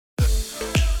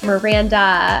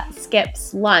Miranda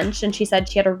skips lunch and she said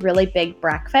she had a really big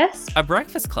breakfast. A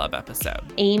Breakfast Club episode.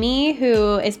 Amy,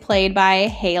 who is played by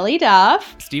Haley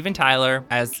Duff. Steven Tyler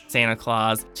as Santa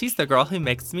Claus. She's the girl who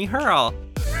makes me hurl.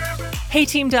 Hey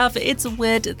Team Duff, it's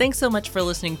Whit. Thanks so much for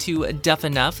listening to Duff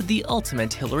Enough, the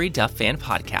ultimate Hilary Duff fan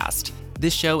podcast.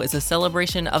 This show is a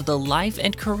celebration of the life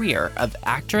and career of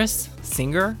actress,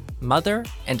 singer, mother,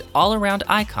 and all-around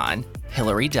icon,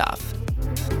 Hilary Duff.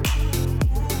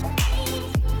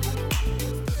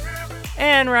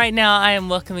 And right now, I am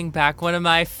welcoming back one of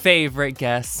my favorite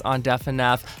guests on Duff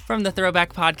Enough from the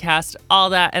Throwback Podcast, All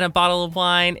That and a Bottle of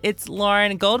Wine. It's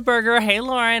Lauren Goldberger. Hey,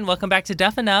 Lauren. Welcome back to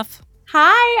Duff Enough.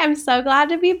 Hi, I'm so glad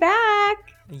to be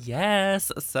back.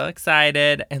 Yes, so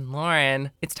excited. And Lauren,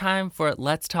 it's time for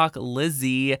Let's Talk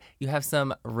Lizzie. You have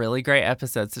some really great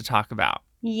episodes to talk about.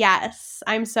 Yes,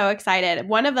 I'm so excited.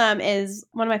 One of them is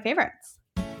one of my favorites.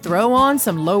 Throw on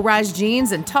some low-rise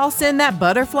jeans and toss in that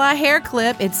butterfly hair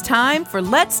clip. It's time for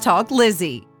Let's Talk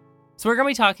Lizzie. So we're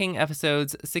going to be talking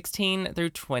episodes 16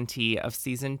 through 20 of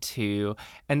season 2.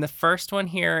 And the first one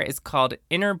here is called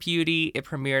Inner Beauty. It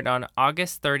premiered on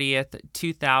August 30th,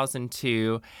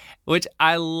 2002, which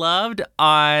I loved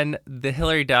on the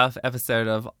Hilary Duff episode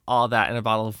of All That and a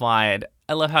Bottle of Wine.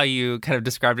 I love how you kind of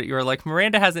described it. You were like,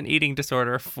 Miranda has an eating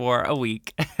disorder for a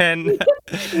week. And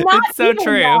it's so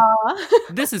true.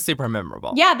 This is super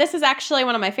memorable. Yeah, this is actually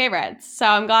one of my favorites. So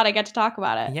I'm glad I get to talk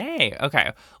about it. Yay.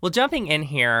 Okay. Well, jumping in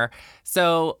here.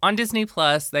 So on Disney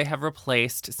Plus, they have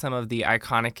replaced some of the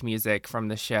iconic music from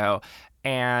the show.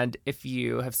 And if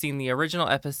you have seen the original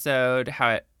episode, how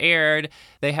it aired,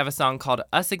 they have a song called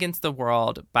Us Against the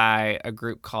World by a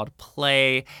group called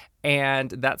Play. And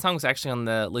that song was actually on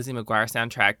the Lizzie McGuire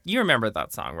soundtrack. You remember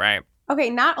that song, right? Okay,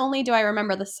 not only do I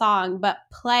remember the song, but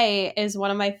Play is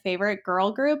one of my favorite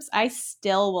girl groups. I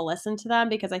still will listen to them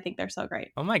because I think they're so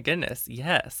great. Oh my goodness,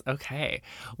 yes. Okay.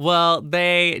 Well,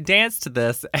 they danced to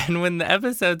this, and when the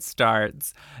episode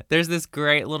starts, there's this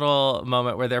great little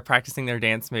moment where they're practicing their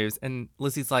dance moves, and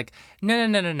Lizzie's like,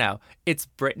 no. It's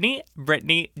Brittany,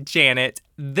 Janet,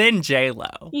 then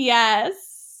J-Lo.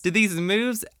 Yes. Do these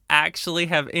moves actually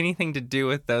have anything to do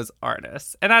with those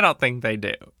artists? And I don't think they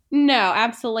do. No,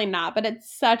 absolutely not. But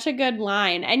it's such a good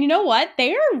line. And you know what?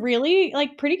 They are really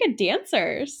pretty good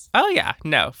dancers. Oh, yeah.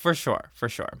 No, for sure.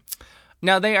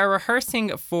 Now, they are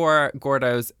rehearsing for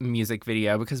Gordo's music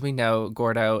video because we know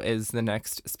Gordo is the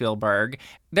next Spielberg.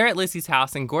 They're at Lizzie's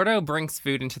house and Gordo brings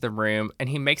food into the room and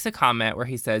he makes a comment where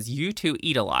he says, "You two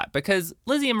eat a lot," because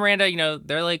Lizzie and Miranda,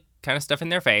 they're like kind of stuff in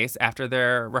their face after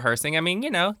they're rehearsing. I mean,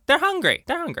 they're hungry.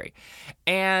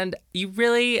 And you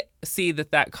really see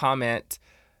that comment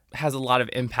has a lot of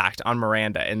impact on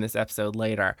Miranda in this episode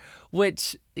later,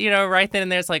 which, right then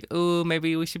and there, it's like, ooh,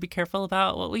 maybe we should be careful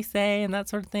about what we say and that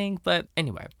sort of thing. But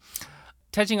anyway,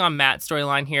 touching on Matt's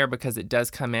storyline here, because it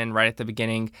does come in right at the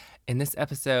beginning. In this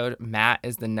episode, Matt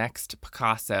is the next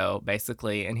Picasso,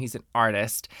 basically, and he's an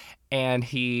artist, and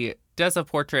he does a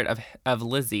portrait of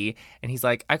Lizzie, and he's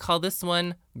like, I call this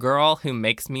one Girl Who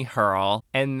Makes Me Hurl.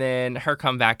 And then her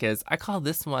comeback is, I call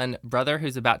this one Brother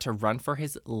Who's About to Run for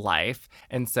His Life.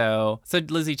 And so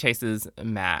Lizzie chases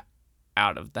Matt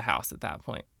out of the house at that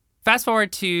point. Fast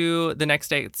forward to the next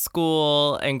day at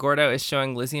school, and Gordo is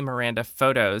showing Lizzie and Miranda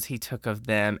photos he took of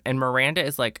them, and Miranda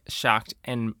is like shocked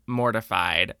and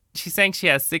mortified. She's saying she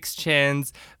has 6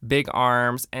 chins, big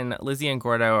arms, and Lizzie and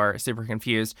Gordo are super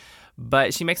confused.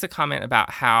 But she makes a comment about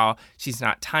how she's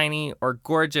not tiny or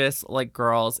gorgeous like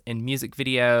girls in music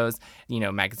videos,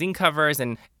 magazine covers.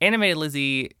 And Animated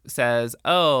Lizzie says,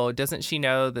 oh, doesn't she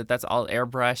know that that's all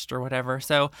airbrushed or whatever?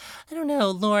 So I don't know,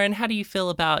 Lauren, how do you feel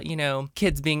about,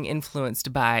 kids being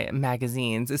influenced by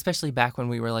magazines, especially back when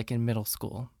we were like in middle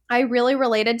school? I really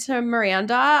related to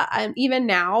Miranda. Even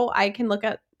now, I can look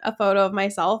at a photo of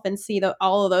myself and see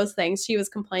all of those things she was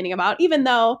complaining about, even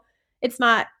though it's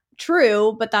not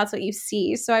true, but that's what you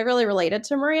see. So I really related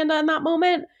to Miranda in that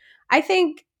moment. I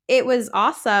think it was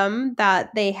awesome that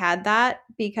they had that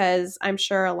because I'm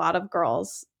sure a lot of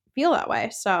girls feel that way.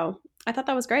 So I thought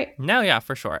that was great. No, yeah,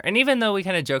 for sure. And even though we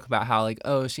kind of joke about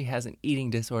how she has an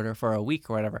eating disorder for a week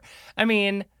or whatever, I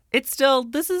mean, this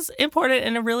is important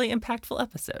and a really impactful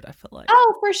episode, I feel like.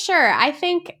 Oh, for sure. I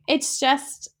think it's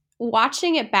just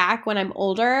watching it back when I'm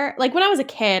older, like when I was a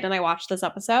kid and I watched this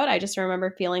episode, I just remember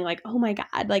feeling like, oh my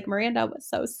God, Miranda was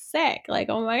so sick.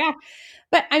 Oh my God.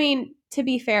 But I mean, to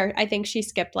be fair, I think she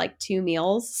skipped 2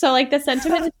 meals. So the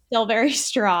sentiment is still very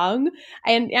strong.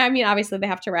 And I mean, obviously they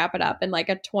have to wrap it up in a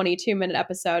 22-minute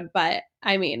episode, but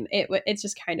I mean, it's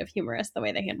just kind of humorous the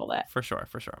way they handled it. For sure.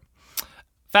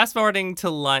 Fast forwarding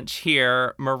to lunch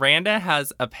here, Miranda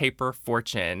has a paper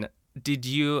fortune Did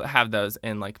you have those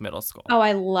in like middle school? Oh,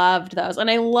 I loved those. And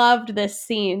I loved this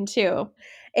scene too.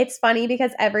 It's funny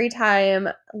because every time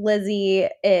Lizzie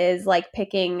is like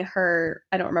picking her,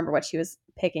 I don't remember what she was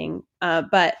picking,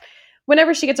 but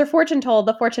whenever she gets her fortune told,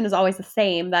 the fortune is always the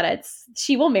same, that it's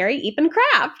she will marry Ethan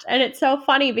Kraft. And it's so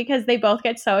funny because they both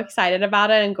get so excited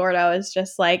about it. And Gordo is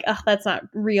just like, oh, that's not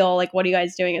real. Like, what are you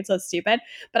guys doing? It's so stupid.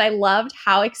 But I loved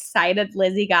how excited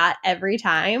Lizzie got every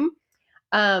time.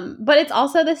 But it's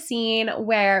also the scene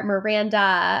where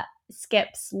Miranda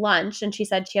skips lunch and she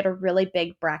said she had a really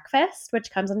big breakfast,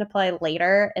 which comes into play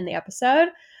later in the episode.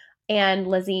 And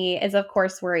Lizzie is, of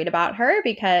course, worried about her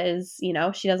because, you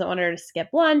know, she doesn't want her to skip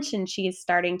lunch. And she's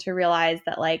starting to realize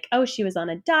that, like, oh, she was on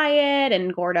a diet.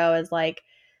 And Gordo is like,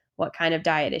 what kind of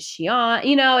diet is she on?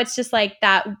 You know, it's just like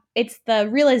that. It's the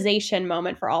realization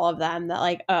moment for all of them that,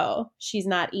 like, oh, she's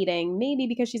not eating maybe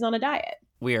because she's on a diet.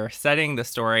 We are setting the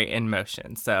story in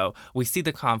motion. So we see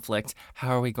the conflict. How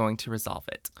are we going to resolve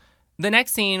it? The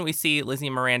next scene, we see Lizzie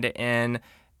and Miranda and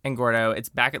Gordo. It's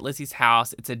back at Lizzie's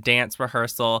house. It's a dance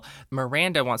rehearsal.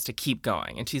 Miranda wants to keep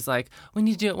going. And she's like, we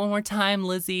need to do it one more time,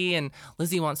 Lizzie. And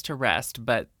Lizzie wants to rest.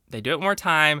 But they do it one more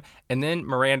time. And then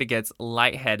Miranda gets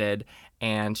lightheaded.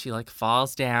 And she like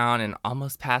falls down and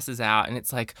almost passes out. And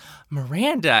it's like,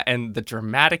 Miranda. And the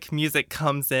dramatic music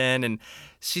comes in. And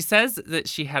she says that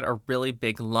she had a really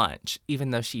big lunch,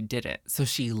 even though she didn't. So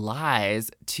she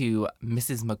lies to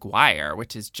Mrs. McGuire,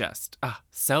 which is just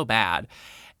so bad.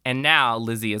 And now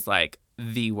Lizzie is like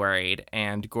the worried,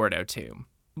 and Gordo too.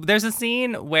 There's a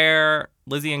scene where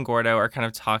Lizzie and Gordo are kind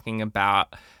of talking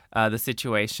about the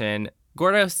situation.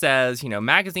 Gordo says, you know,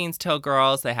 magazines tell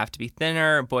girls they have to be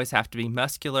thinner, boys have to be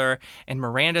muscular, and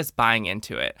Miranda's buying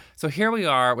into it. So here we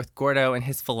are with Gordo and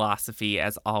his philosophy,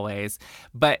 as always,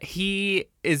 but he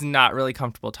is not really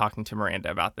comfortable talking to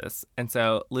Miranda about this. And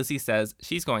so Lizzie says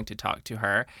she's going to talk to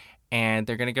her, and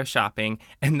they're going to go shopping,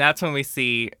 and that's when we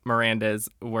see Miranda's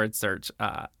word search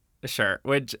shirt,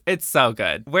 which it's so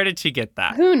good. Where did she get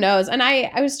that? Who knows? And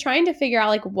I was trying to figure out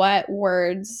like what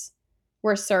words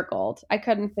were circled. I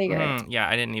couldn't figure it. Yeah,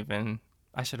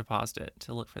 I should have paused it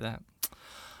to look for that.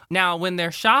 Now, when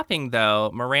they're shopping,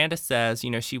 though, Miranda says, you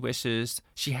know, she wishes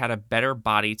she had a better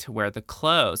body to wear the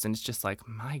clothes. And it's just like,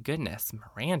 my goodness,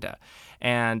 Miranda.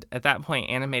 And at that point,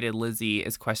 animated Lizzie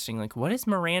is questioning, like, what is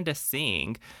Miranda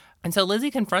seeing? And so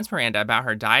Lizzie confronts Miranda about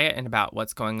her diet and about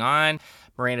what's going on.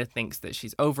 Miranda thinks that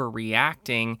she's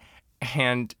overreacting.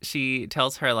 And she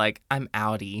tells her, like, I'm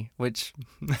outie, which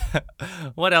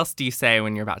what else do you say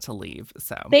when you're about to leave?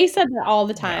 So they said that all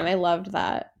the time. Yeah. I loved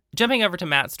that. Jumping over to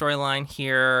Matt's storyline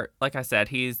here, like I said,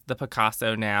 he's the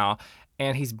Picasso now,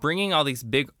 and he's bringing all these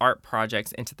big art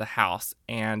projects into the house.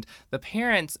 And the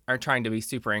parents are trying to be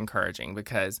super encouraging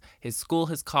because his school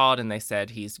has called and they said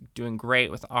he's doing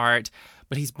great with art,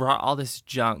 but he's brought all this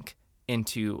junk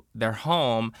into their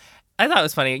home. I thought it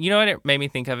was funny. You know what it made me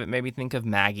think of? It made me think of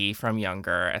Maggie from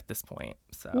Younger at this point.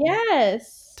 So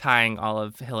yes, tying all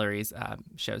of Hillary's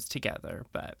shows together.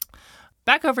 But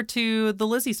back over to the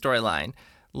Lizzie storyline.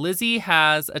 Lizzie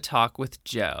has a talk with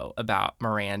Joe about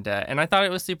Miranda, and I thought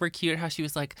it was super cute how she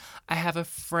was like, I have a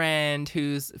friend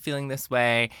who's feeling this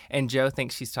way, and Joe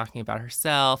thinks she's talking about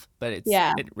herself, but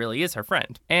it really is her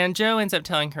friend. And Joe ends up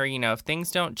telling her, you know, if things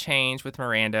don't change with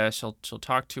Miranda, she'll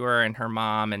talk to her and her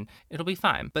mom, and it'll be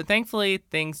fine. But thankfully,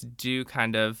 things do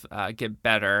kind of get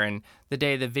better, and the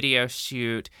day of the video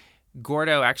shoot,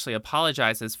 Gordo actually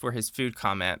apologizes for his food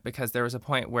comment because there was a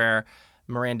point where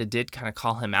Miranda did kind of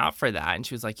call him out for that. And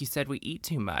she was like, you said we eat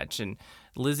too much. And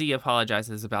Lizzie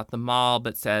apologizes about the mall,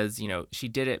 but says, you know, she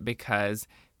did it because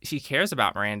she cares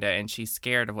about Miranda and she's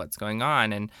scared of what's going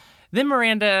on. And then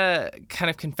Miranda kind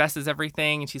of confesses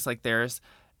everything. And she's like,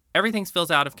 everything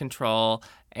feels out of control.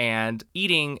 And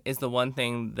eating is the one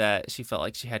thing that she felt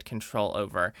like she had control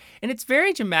over. And it's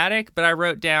very dramatic, but I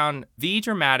wrote down V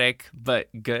dramatic, but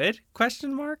good ?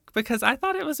 Because I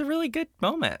thought it was a really good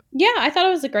moment. Yeah, I thought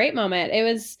it was a great moment. It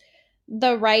was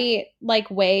the right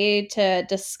like way to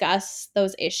discuss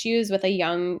those issues with a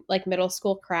young like middle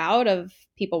school crowd of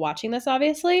people watching this,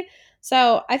 obviously.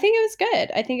 So I think it was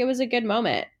good. I think it was a good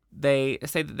moment. They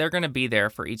say that they're going to be there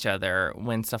for each other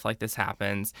when stuff like this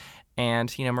happens.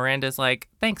 And, you know, Miranda's like,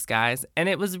 thanks, guys. And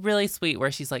it was really sweet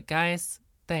where she's like, guys,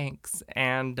 thanks.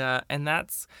 And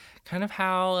that's kind of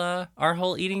how our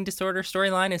whole eating disorder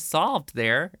storyline is solved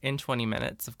there in 20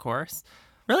 minutes, of course.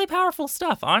 Really powerful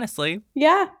stuff, honestly.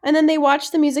 Yeah. And then they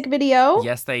watch the music video.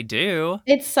 Yes, they do.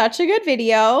 It's such a good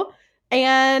video.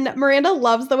 And Miranda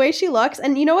loves the way she looks.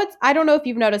 And you know what? I don't know if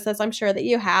you've noticed this. I'm sure that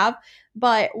you have.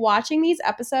 But watching these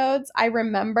episodes, I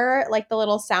remember like the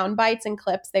little sound bites and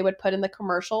clips they would put in the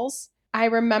commercials I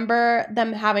remember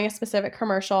them having a specific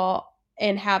commercial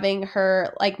and having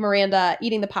her, like, Miranda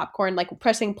eating the popcorn, like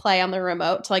pressing play on the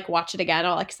remote to like watch it again,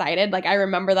 all excited. Like I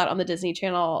remember that on the Disney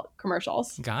Channel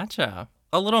commercials. Gotcha.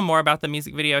 A little more about the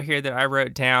music video here that I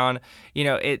wrote down. You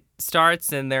know, it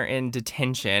starts and they're in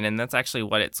detention, and that's actually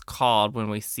what it's called when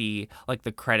we see like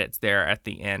the credits there at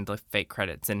the end, like fake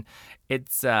credits. And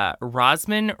it's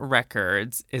Rosman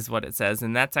Records is what it says,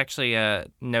 and that's actually a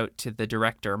note to the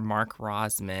director, Mark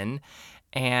Rosman.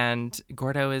 And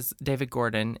David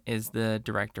Gordon is the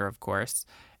director, of course.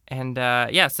 And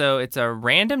so it's a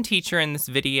random teacher in this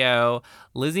video.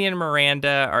 Lizzie and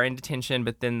Miranda are in detention,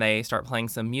 but then they start playing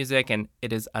some music, and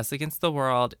it is Us Against the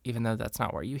World, even though that's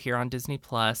not what you hear on Disney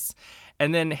Plus.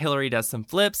 And then Hillary does some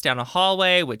flips down a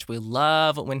hallway, which we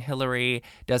love when Hillary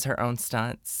does her own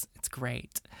stunts. It's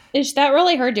great. Is that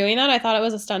really her doing that? I thought it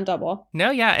was a stunt double.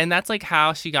 No, yeah, and that's like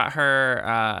how she got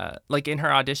her, like in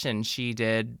her audition, she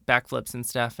did backflips and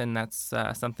stuff, and that's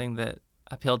something that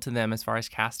appealed to them as far as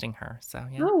casting her. So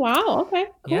yeah. Oh wow, okay,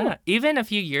 cool. Yeah, even a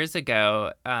few years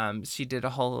ago, she did a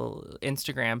whole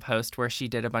Instagram post where she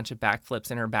did a bunch of backflips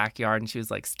in her backyard, and she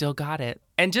was like, "Still got it."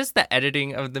 And just the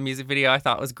editing of the music video I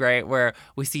thought was great, where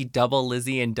we see double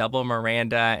Lizzie and double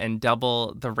Miranda and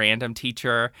double the random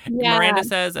teacher. Yeah. Miranda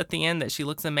says at the end that she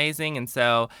looks amazing, and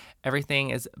so everything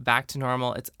is back to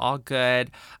normal. It's all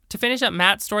good. To finish up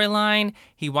Matt's storyline,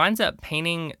 he winds up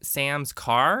painting Sam's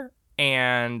car,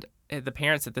 and the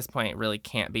parents at this point really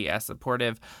can't be as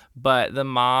supportive, but the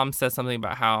mom says something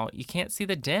about how you can't see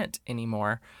the dent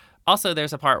anymore. Also,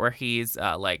 there's a part where he's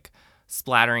like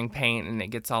splattering paint and it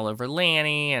gets all over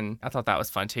Lanny, and I thought that was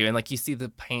fun too. And like you see the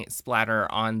paint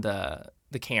splatter on the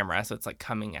camera, so it's like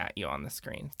coming at you on the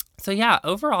screen. So yeah,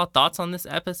 overall thoughts on this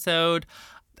episode.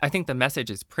 I think the message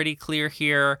is pretty clear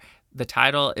here. The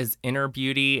title is Inner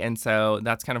Beauty, and so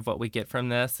that's kind of what we get from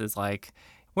this is like,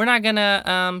 we're not going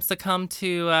to succumb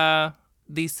to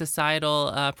the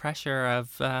societal pressure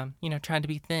of, trying to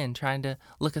be thin, trying to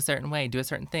look a certain way, do a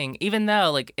certain thing, even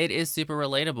though, like, it is super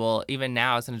relatable. Even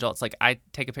now as an adult, it's like I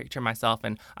take a picture of myself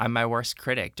and I'm my worst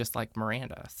critic, just like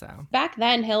Miranda. So back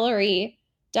then, Hillary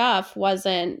Duff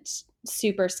wasn't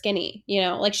super skinny,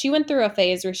 like she went through a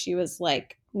phase where she was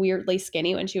like weirdly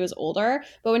skinny when she was older.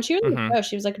 But when she was in the show,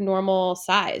 she was like normal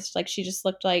sized. Like she just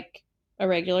looked like a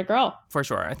regular girl. For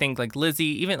sure. I think like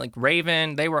Lizzie, even like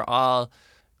Raven, they were all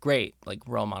great like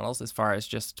role models as far as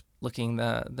just looking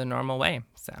the normal way.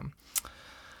 So,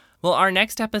 well, our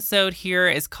next episode here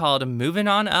is called Moving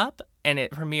On Up, and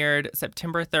it premiered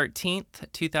September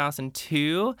 13th,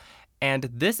 2002. And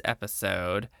this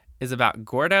episode is about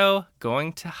Gordo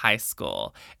going to high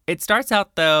school. It starts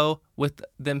out, though, with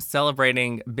them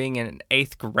celebrating being in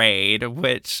 8th grade,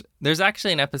 which there's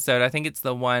actually an episode, I think it's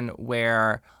the one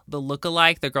where the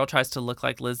lookalike, the girl tries to look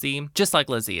like Lizzie. Just Like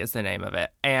Lizzie is the name of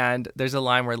it. And there's a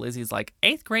line where Lizzie's like,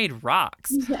 8th grade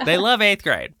rocks. Yeah. They love 8th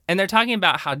grade. And they're talking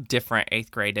about how different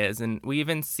 8th grade is. And we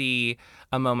even see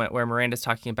a moment where Miranda's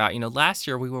talking about, last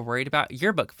year we were worried about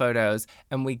yearbook photos,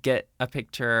 and we get a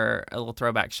picture, a little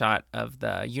throwback shot of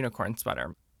the unicorn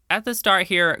sweater. At the start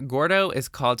here, Gordo is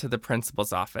called to the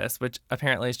principal's office, which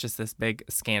apparently is just this big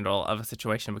scandal of a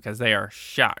situation because they are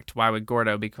shocked. Why would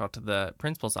Gordo be called to the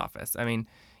principal's office? I mean,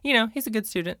 he's a good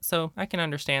student, so I can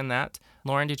understand that.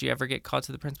 Lauren, did you ever get called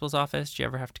to the principal's office? Did you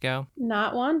ever have to go?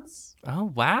 Not once. Oh,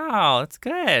 wow. That's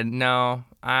good. No,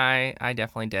 I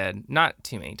definitely did. Not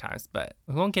too many times, but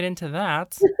we won't get into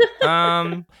that.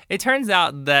 It turns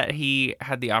out that he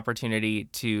had the opportunity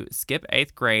to skip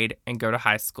 8th grade and go to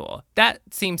high school. That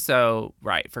seems so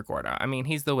right for Gordo. I mean,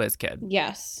 he's the whiz kid.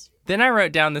 Yes. Then I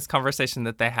wrote down this conversation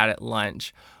that they had at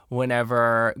lunch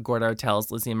whenever Gordo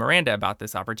tells Lizzie and Miranda about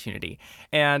this opportunity.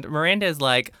 And Miranda is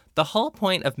like, the whole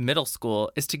point of middle school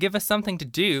is to give us something to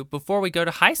do before we go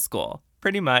to high school.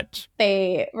 Pretty much.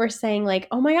 They were saying like,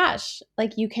 oh my gosh,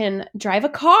 like you can drive a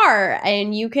car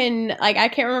and you can, like, I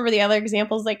can't remember the other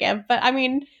examples they give, but I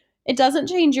mean, it doesn't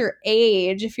change your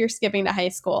age if you're skipping to high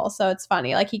school. So it's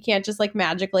funny. Like he can't just like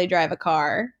magically drive a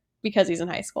car because he's in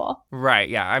high school. Right.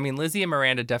 Yeah. I mean, Lizzie and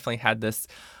Miranda definitely had this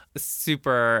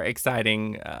super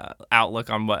exciting outlook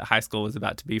on what high school was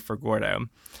about to be for Gordo.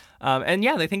 And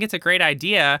yeah, they think it's a great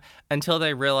idea until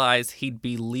they realize he'd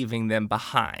be leaving them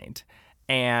behind.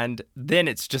 And then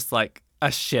it's just like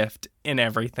a shift in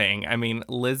everything. I mean,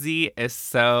 Lizzie is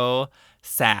so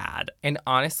sad. And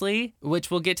honestly, which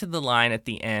we'll get to the line at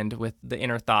the end with the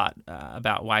inner thought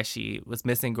about why she was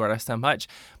missing Gordo so much.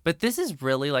 But this is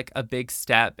really like a big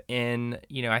step in,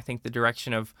 I think the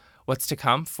direction of what's to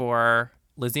come for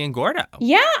Lizzie and Gordo.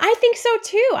 Yeah, I think so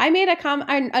too. I made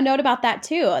a note about that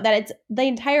too, that it's the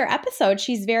entire episode.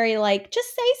 She's very like, just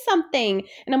say something.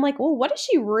 And I'm like, well, what is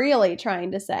she really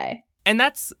trying to say? And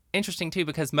that's interesting too,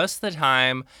 because most of the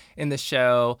time in the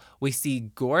show, we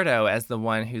see Gordo as the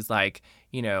one who's like,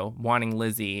 wanting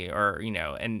Lizzie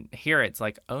and here it's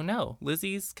like, oh no,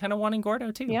 Lizzie's kind of wanting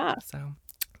Gordo too. Yeah. So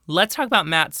let's talk about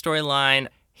Matt's storyline.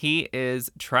 He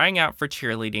is trying out for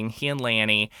cheerleading, he and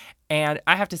Lanny. And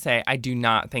I have to say, I do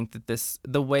not think that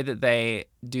the way that they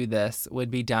do this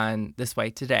would be done this way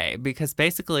today. Because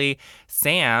basically,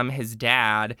 Sam, his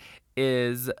dad,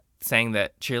 is saying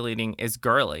that cheerleading is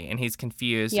girly. And he's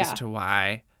confused as to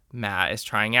why Matt is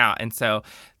trying out. And so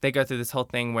they go through this whole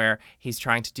thing where he's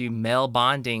trying to do male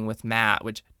bonding with Matt,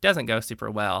 which doesn't go super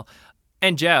well.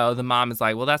 And Jo, the mom, is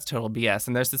like, well, that's total BS.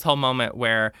 And there's this whole moment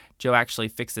where Jo actually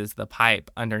fixes the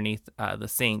pipe underneath the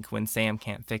sink when Sam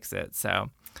can't fix it. So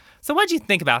what'd you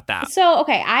think about that? So,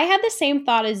 okay, I had the same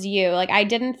thought as you. Like, I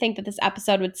didn't think that this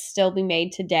episode would still be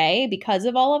made today because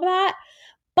of all of that.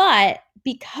 But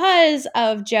because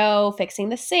of Jo fixing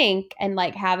the sink and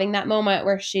like having that moment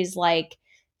where she's like,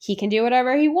 he can do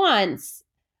whatever he wants,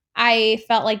 I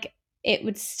felt like it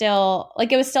was still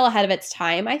ahead of its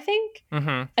time, I think.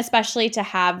 Mm-hmm. Especially to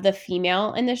have the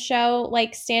female in the show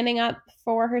like standing up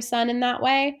for her son in that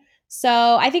way.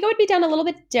 So I think it would be done a little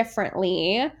bit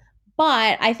differently.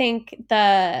 But I think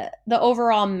the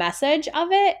overall message of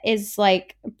it is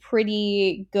like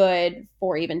pretty good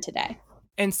for even today.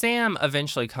 And Sam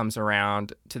eventually comes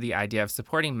around to the idea of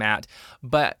supporting Matt,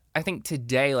 but I think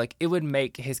today, like, it would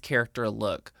make his character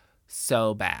look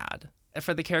so bad.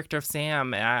 For the character of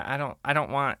Sam, I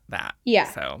don't want that.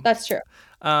 Yeah, so that's true.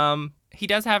 He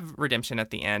does have redemption at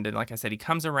the end, and like I said, he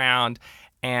comes around.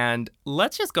 And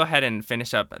let's just go ahead and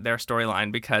finish up their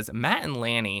storyline, because Matt and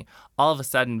Lanny all of a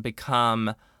sudden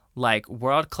become like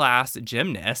world-class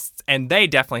gymnasts, and they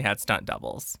definitely had stunt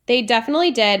doubles. They definitely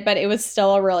did, but it was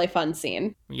still a really fun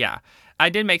scene. Yeah. I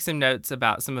did make some notes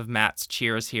about some of Matt's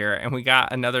cheers here, and we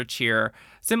got another cheer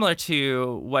similar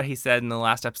to what he said in the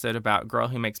last episode about Girl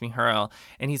Who Makes Me Hurl.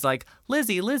 And he's like,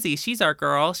 Lizzie, she's our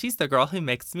girl. She's the girl who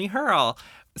makes me hurl.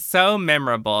 So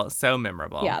memorable. So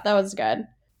memorable. Yeah, that was good.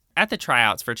 At the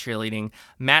tryouts for cheerleading,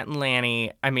 Matt and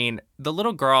Lanny, I mean, the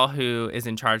little girl who is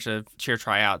in charge of cheer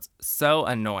tryouts, so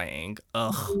annoying.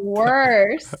 Ugh.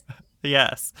 Worse.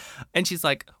 Yes. And she's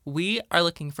like, we are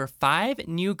looking for 5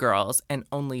 new girls and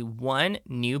only 1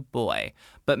 new boy.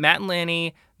 But Matt and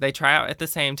Lanny, they try out at the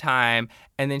same time.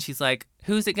 And then she's like,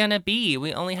 who's it going to be?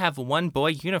 We only have 1 boy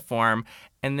uniform.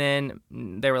 And then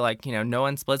they were like, no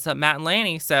one splits up Matt and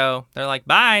Lanny. So they're like,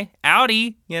 bye,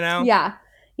 outie, Yeah.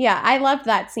 Yeah, I loved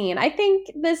that scene. I think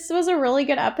this was a really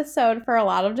good episode for a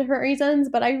lot of different reasons,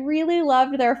 but I really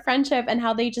loved their friendship and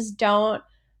how they just don't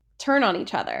turn on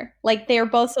each other. Like, they're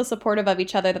both so supportive of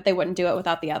each other that they wouldn't do it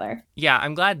without the other. Yeah,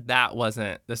 I'm glad that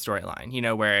wasn't the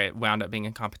storyline, where it wound up being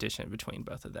a competition between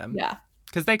both of them. Yeah.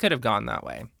 Because they could have gone that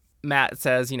way. Matt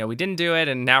says, we didn't do it,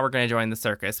 and now we're going to join the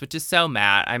circus, which is so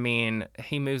Matt. I mean,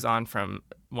 he moves on from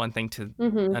one thing to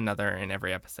another in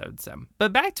every episode.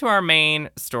 But back to our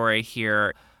main story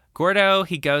here. Gordo,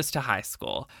 he goes to high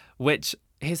school, which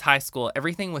his high school,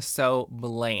 everything was so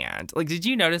bland. Like, did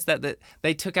you notice that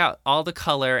they took out all the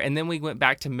color, and then we went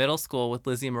back to middle school with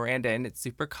Lizzie and Miranda, and it's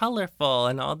super colorful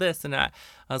and all this and that.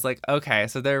 I was like, okay,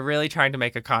 so they're really trying to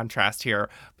make a contrast here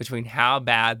between how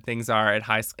bad things are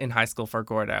in high school for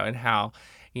Gordo and how,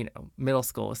 middle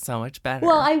school was so much better.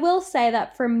 Well, I will say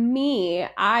that for me,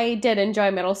 I did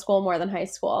enjoy middle school more than high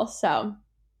school. So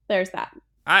there's that.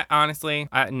 I honestly,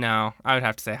 no, I would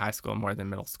have to say high school more than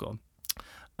middle school.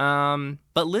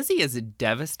 But Lizzie is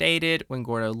devastated when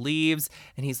Gordo leaves,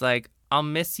 and he's like, I'll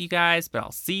miss you guys, but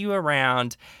I'll see you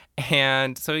around.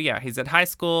 And so, yeah, he's at high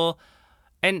school,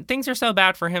 and things are so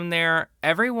bad for him there.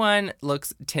 Everyone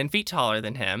looks 10 feet taller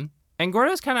than him. And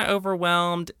Gordo's kind of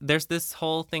overwhelmed. There's this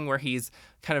whole thing where he's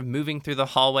kind of moving through the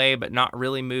hallway, but not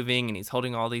really moving, and he's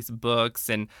holding all these books.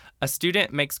 And a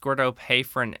student makes Gordo pay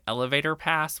for an elevator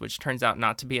pass, which turns out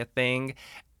not to be a thing.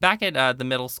 Back at the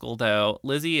middle school, though,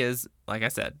 Lizzie is, like I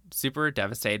said, super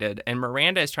devastated. And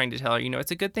Miranda is trying to tell her,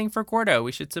 it's a good thing for Gordo.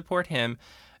 We should support him.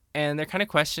 And they're kind of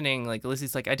questioning, like,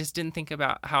 Lizzie's like, I just didn't think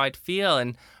about how I'd feel.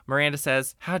 And Miranda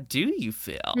says, how do you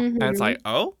feel? And it's like,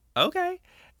 oh, okay.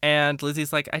 And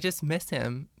Lizzie's like, I just miss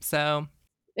him. So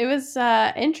it was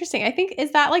interesting. I think,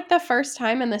 is that like the first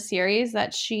time in the series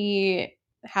that she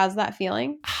has that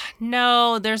feeling?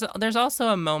 No, there's also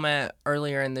a moment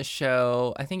earlier in the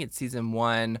show, I think it's season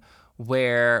 1,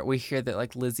 where we hear that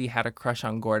like Lizzie had a crush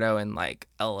on Gordo in like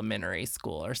elementary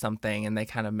school or something, and they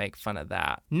kind of make fun of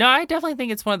that. No, I definitely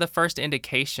think it's one of the first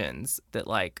indications that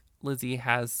like Lizzie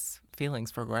has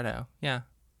feelings for Gordo. Yeah.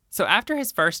 So after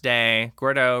his first day,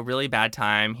 Gordo, really bad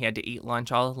time. He had to eat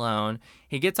lunch all alone.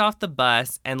 He gets off the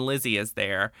bus and Lizzie is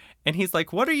there. And he's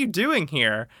like, "What are you doing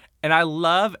here?" And I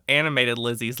love animated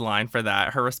Lizzie's line for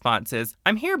that. Her response is,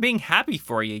 "I'm here being happy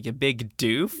for you, you big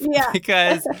doof." Yeah.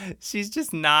 Because she's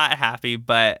just not happy,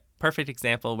 but perfect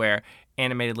example where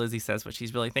animated Lizzie says what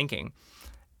she's really thinking.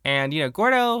 And,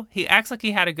 Gordo, he acts like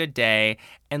he had a good day.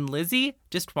 And Lizzie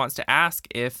just wants to ask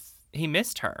if he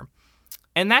missed her.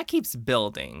 And that keeps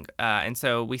building. And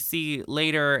so we see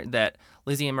later that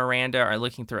Lizzie and Miranda are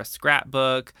looking through a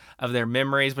scrapbook of their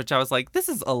memories, which I was like, this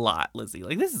is a lot, Lizzie.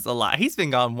 Like, this is a lot. He's been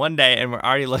gone one day and we're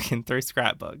already looking through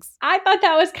scrapbooks. I thought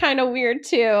that was kind of weird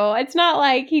too. It's not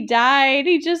like he died.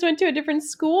 He just went to a different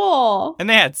school. And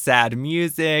they had sad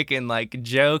music and like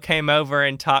Joe came over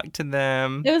and talked to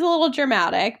them. It was a little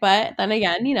dramatic, but then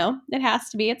again, it has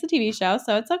to be. It's a TV show,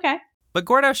 so it's okay. But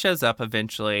Gordo shows up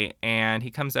eventually, and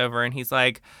he comes over and he's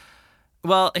like,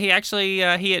 well, he actually,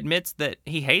 he admits that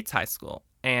he hates high school.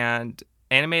 And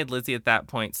animated Lizzie at that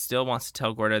point still wants to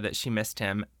tell Gordo that she missed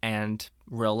him. And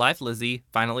real life Lizzie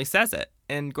finally says it.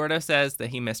 And Gordo says that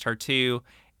he missed her too,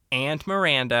 and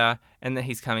Miranda, and that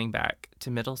he's coming back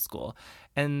to middle school.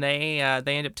 And they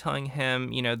end up telling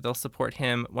him, they'll support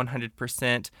him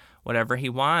 100%, whatever he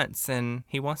wants, and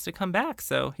he wants to come back,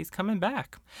 so he's coming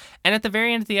back. And at the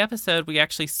very end of the episode, we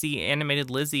actually see animated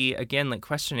Lizzie again, like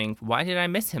questioning, why did I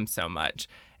miss him so much?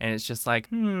 And it's just like,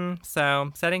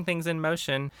 so setting things in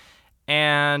motion.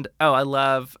 And, I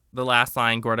love the last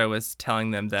line. Gordo was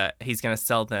telling them that he's going to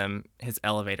sell them his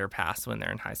elevator pass when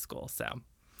they're in high school, so,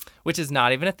 which is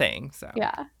not even a thing, so.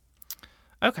 Yeah.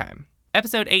 Okay.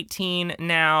 Episode 18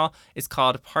 now is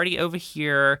called Party Over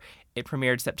Here. It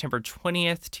premiered September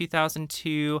 20th,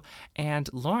 2002. And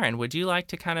Lauren, would you like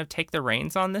to kind of take the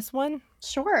reins on this one?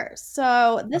 Sure.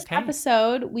 So this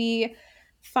episode, we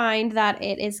find that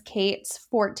it is Kate's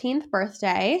 14th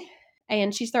birthday,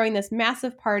 and she's throwing this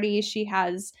massive party. She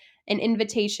has an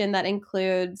invitation that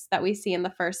includes, that we see in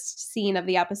the first scene of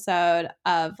the episode,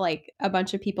 of like a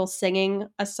bunch of people singing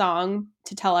a song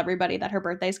to tell everybody that her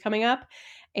birthday's coming up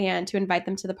and to invite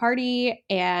them to the party.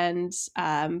 And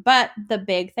but the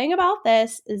big thing about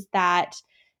this is that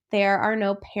there are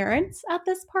no parents at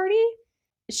this party.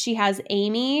 She has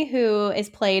Amy, who is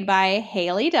played by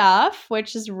Haley Duff,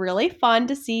 which is really fun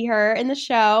to see her in the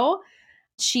show.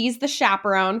 She's the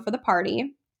chaperone for the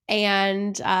party.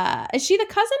 And is she the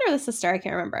cousin or the sister? I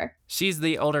can't remember. She's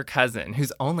the older cousin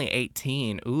who's only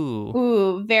 18.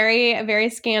 Ooh, very, very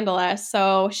scandalous.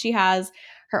 So she has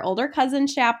her older cousin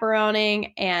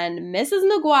chaperoning, and Mrs.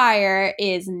 McGuire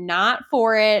is not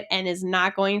for it and is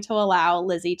not going to allow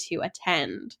Lizzie to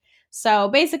attend. So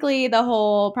basically, the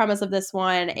whole premise of this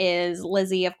one is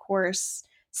Lizzie, of course,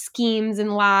 schemes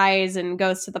and lies and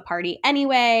goes to the party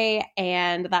anyway.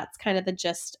 And that's kind of the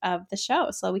gist of the show.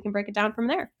 So we can break it down from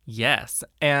there. Yes.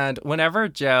 And whenever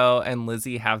Joe and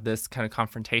Lizzie have this kind of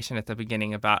confrontation at the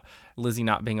beginning about Lizzie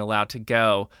not being allowed to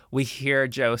go, we hear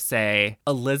Joe say,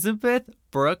 Elizabeth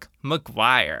Brooke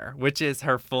McGuire, which is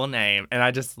her full name. And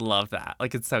I just love that.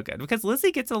 Like, it's so good because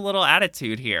Lizzie gets a little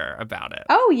attitude here about it.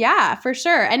 Oh, yeah, for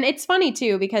sure. And it's funny,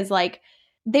 too, because like,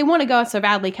 they want to go so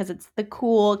badly because it's the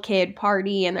cool kid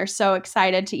party and they're so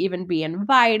excited to even be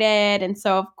invited. And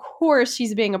so, of course,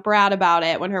 she's being a brat about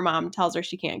it when her mom tells her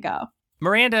she can't go.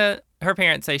 Miranda, her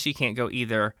parents say she can't go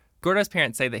either. Gordo's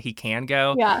parents say that he can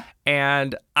go. Yeah.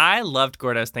 And I loved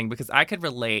Gordo's thing because I could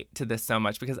relate to this so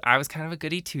much because I was kind of a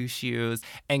goody two-shoes.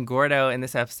 And Gordo in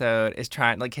this episode is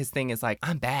trying, like, his thing is like,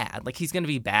 I'm bad. Like, he's going to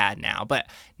be bad now, but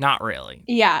not really.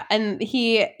 Yeah. And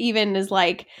he even is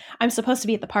like, I'm supposed to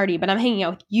be at the party, but I'm hanging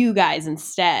out with you guys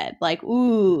instead. Like,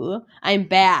 ooh, I'm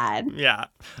bad. Yeah.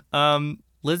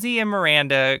 Lizzie and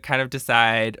Miranda kind of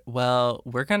decide, well,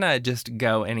 we're going to just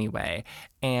go anyway.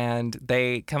 And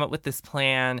they come up with this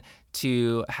plan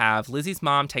to have Lizzie's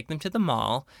mom take them to the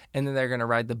mall, and then they're going to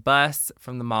ride the bus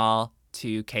from the mall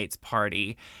to Kate's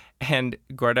party. And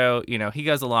Gordo, he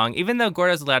goes along, even though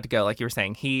Gordo's allowed to go, like you were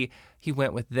saying, he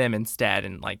went with them instead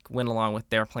and like went along with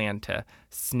their plan to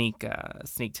sneak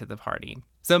to the party.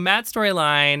 So Matt's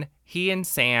storyline, he and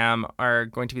Sam are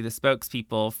going to be the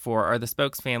spokespeople the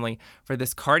spokes family for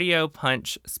this Cardio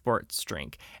Punch sports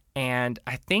drink. And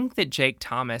I think that Jake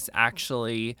Thomas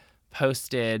actually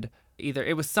posted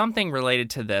it was something related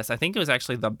to this. I think it was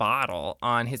actually the bottle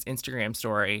on his Instagram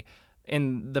story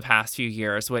in the past few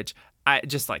years, which I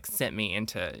just like sent me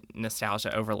into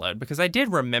nostalgia overload because I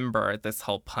did remember this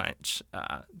whole punch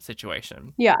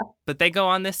situation. Yeah. But they go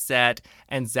on this set,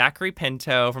 and Zachary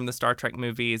Pinto from the Star Trek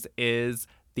movies is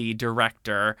the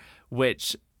director,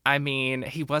 which I mean,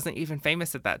 he wasn't even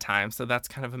famous at that time, so that's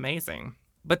kind of amazing.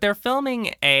 But they're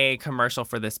filming a commercial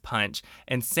for this punch,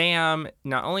 and Sam,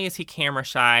 not only is he camera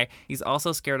shy, he's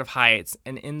also scared of heights.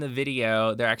 And in the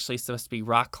video, they're actually supposed to be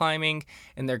rock climbing,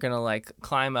 and they're gonna like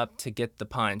climb up to get the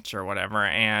punch or whatever.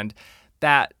 And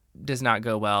that does not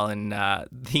go well. And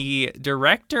the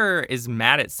director is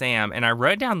mad at Sam. And I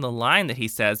wrote down the line that he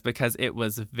says because it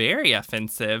was very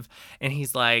offensive. And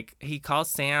he's like, he calls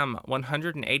Sam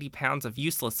 180 pounds of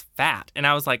useless fat. And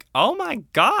I was like, oh my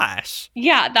gosh.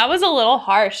 Yeah, that was a little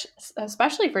harsh,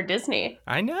 especially for Disney.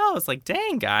 I know. It's like,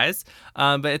 dang, guys.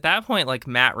 But at that point, like,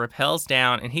 Matt rappels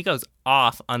down and he goes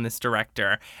off on this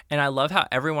director. And I love how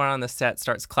everyone on the set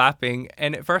starts clapping.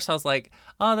 And at first I was like,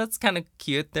 oh, that's kind of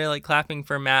cute. They're like clapping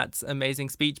for Matt's amazing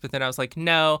speech. But then I was like,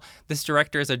 no, this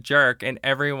director is a jerk. And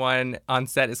everyone on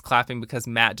set is clapping because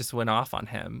Matt just went off on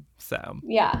him. So,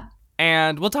 yeah.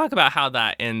 And we'll talk about how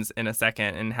that ends in a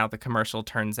second and how the commercial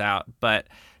turns out. But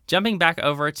jumping back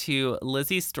over to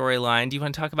Lizzie's storyline, do you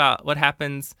want to talk about what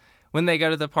happens when they go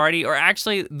to the party, or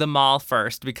actually the mall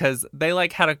first? Because they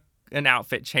like had an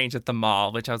outfit change at the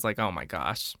mall, which I was like, oh my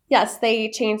gosh. Yes, they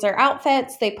change their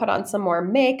outfits. They put on some more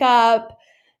makeup.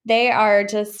 They are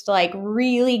just like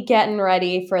really getting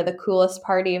ready for the coolest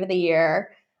party of the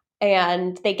year.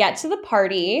 And they get to the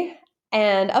party.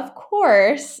 And of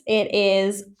course, it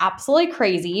is absolutely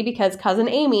crazy because Cousin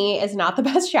Amy is not the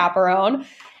best chaperone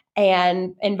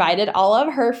and invited all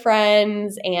of her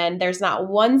friends. And there's not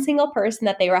one single person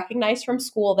that they recognize from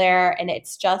school there. And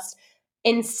it's just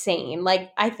insane.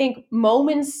 Like, I think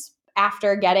moments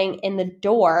after getting in the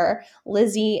door,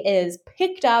 Lizzie is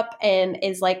picked up and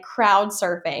is like crowd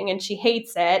surfing, and she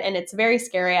hates it. And it's very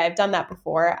scary. I've done that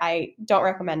before. I don't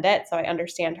recommend it, so I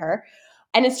understand her.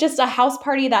 And it's just a house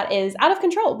party that is out of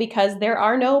control because there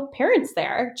are no parents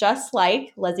there, just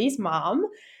like Lizzie's mom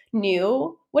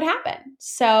knew would happen.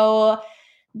 So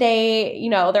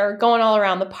they're going all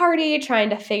around the party trying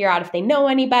to figure out if they know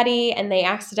anybody, and they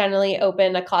accidentally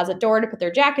open a closet door to put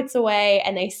their jackets away,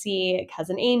 and they see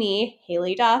Cousin Amy,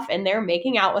 Haley Duff, and they're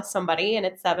making out with somebody, and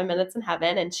it's 7 minutes in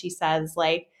heaven, and she says,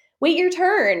 like, wait your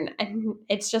turn. And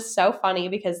it's just so funny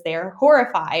because they're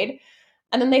horrified.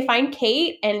 And then they find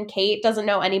Kate, and Kate doesn't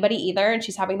know anybody either, and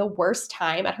she's having the worst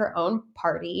time at her own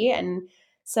party. And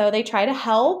so they try to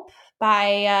help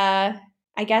by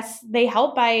I guess they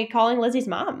help by calling Lizzie's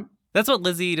mom. That's what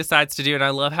Lizzie decides to do. And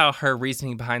I love how her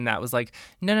reasoning behind that was like,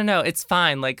 no, it's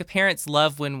fine. Like, parents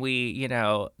love when we,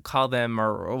 call them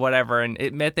or whatever and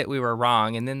admit that we were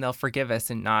wrong, and then they'll forgive us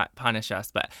and not punish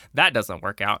us. But that doesn't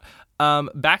work out.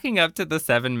 Backing up to the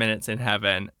 7 minutes in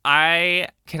heaven, I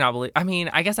cannot believe,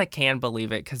 I guess I can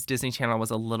believe it because Disney Channel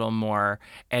was a little more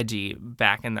edgy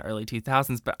back in the early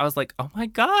 2000s. But I was like, oh my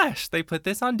gosh, they put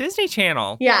this on Disney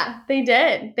Channel. Yeah, they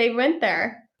did. They went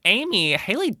there. Amy,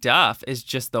 Haley Duff is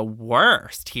just the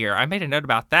worst here. I made a note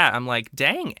about that. I'm like,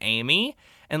 dang, Amy.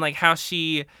 And like how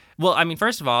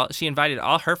first of all, she invited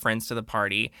all her friends to the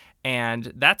party,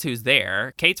 and that's who's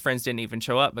there. Kate's friends didn't even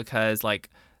show up because like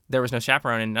there was no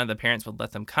chaperone and none of the parents would let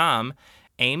them come.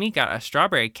 Amy got a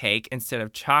strawberry cake instead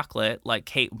of chocolate like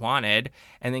Kate wanted,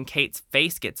 and then Kate's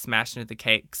face gets smashed into the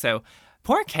cake. So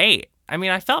poor Kate.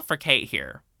 I felt for Kate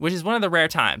here, which is one of the rare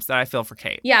times that I feel for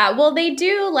Kate. Yeah, well, they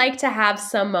do like to have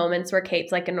some moments where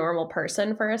Kate's like a normal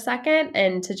person for a second,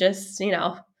 and to just,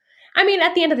 at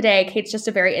the end of the day, Kate's just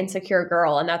a very insecure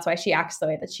girl, and that's why she acts the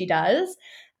way that she does.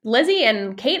 Lizzie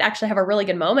and Kate actually have a really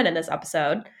good moment in this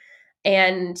episode,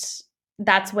 and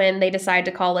that's when they decide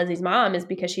to call Lizzie's mom, is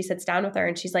because she sits down with her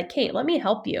and she's like, Kate, let me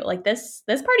help you. Like, this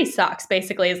party sucks,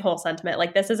 basically, is the whole sentiment.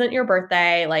 Like, this isn't your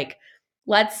birthday. Like,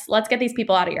 let's get these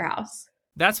people out of your house.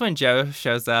 That's when Joe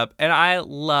shows up, and I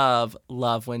love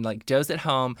when like Joe's at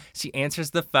home, she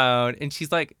answers the phone, and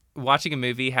she's like watching a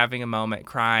movie, having a moment,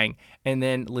 crying, and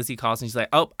then Lizzie calls and she's like,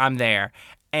 oh, I'm there.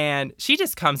 And she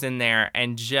just comes in there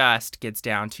and just gets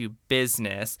down to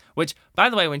business, which, by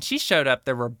the way, when she showed up,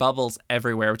 there were bubbles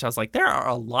everywhere, which I was like, there are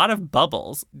a lot of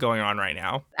bubbles going on right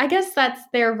now. I guess that's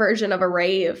their version of a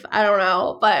rave. I don't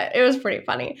know, but it was pretty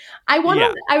funny. I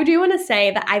do want to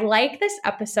say that I like this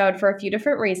episode for a few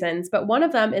different reasons, but one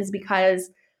of them is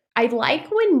because I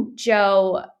like when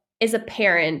Joe is a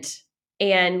parent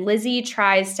and Lizzie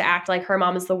tries to act like her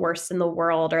mom is the worst in the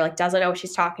world, or like doesn't know what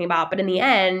she's talking about. But in the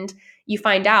end, you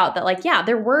find out that like, yeah,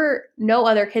 there were no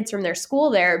other kids from their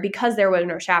school there because there were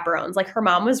no chaperones. Like, her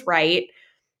mom was right.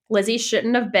 Lizzie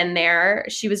shouldn't have been there.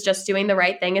 She was just doing the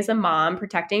right thing as a mom,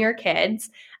 protecting her kids,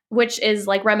 which is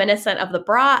like reminiscent of the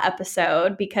bra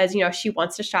episode because, she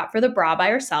wants to shop for the bra by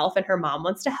herself and her mom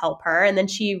wants to help her. And then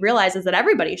she realizes that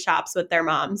everybody shops with their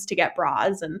moms to get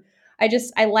bras. And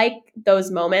I like those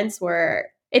moments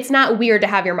where it's not weird to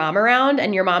have your mom around,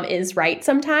 and your mom is right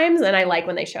sometimes, and I like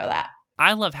when they show that.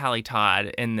 I love Hallie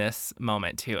Todd in this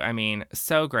moment too. I mean,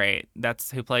 so great. That's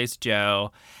who plays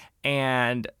Jo.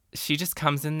 And she just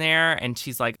comes in there and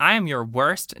she's like, I am your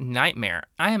worst nightmare.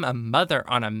 I am a mother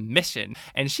on a mission.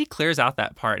 And she clears out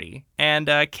that party. And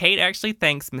Kate actually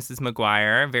thanks Mrs.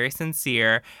 McGuire, very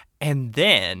sincere. And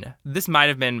then this might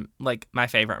have been like my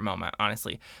favorite moment,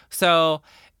 honestly. So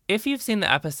if you've seen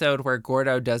the episode where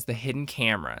Gordo does the hidden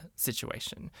camera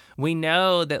situation, we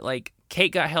know that like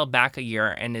Kate got held back a year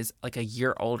and is like a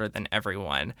year older than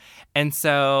everyone. And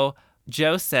so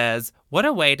Jo says, what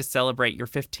a way to celebrate your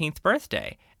 15th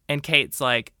birthday. And Kate's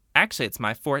like, actually, it's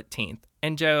my 14th.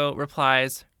 And Jo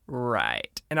replies,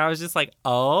 right. And I was just like,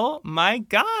 oh my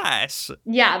gosh.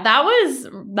 Yeah, that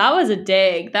was a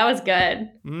dig. That was good.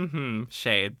 Mm-hmm.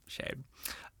 Shade.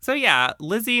 So yeah,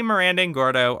 Lizzie, Miranda, and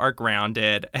Gordo are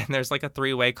grounded, and there's like a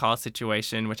three-way call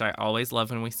situation, which I always love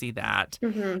when we see that.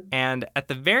 Mm-hmm. And at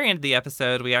the very end of the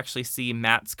episode, we actually see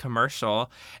Matt's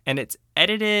commercial, and it's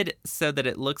edited so that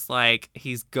it looks like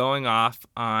he's going off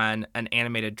on an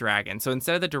animated dragon. So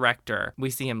instead of the director, we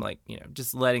see him like,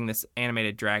 just letting this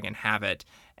animated dragon have it.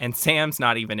 And Sam's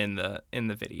not even in the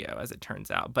video, as it turns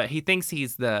out, but he thinks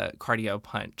he's the Cardio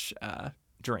Punch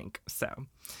drink. So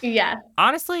yeah,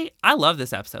 honestly, I love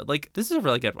this episode. Like, this is a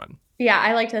really good one. Yeah,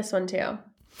 I liked this one too.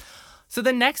 So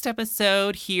the next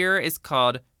episode here is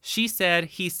called She Said,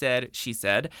 He Said, She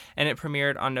Said, and it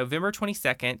premiered on November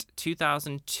 22nd,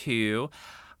 2002.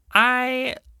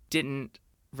 I didn't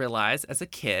realize as a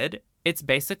kid it's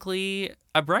basically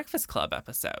a Breakfast Club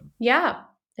episode. Yeah,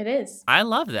 it is. I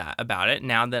love that about it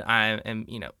now that I am,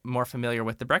 more familiar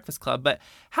with the Breakfast Club. But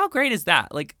how great is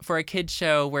that? Like, for a kid's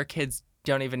show where kids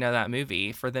don't even know that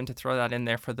movie, for them to throw that in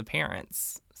there for the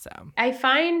parents. So I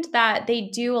find that they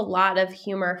do a lot of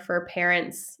humor for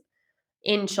parents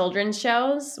in children's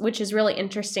shows, which is really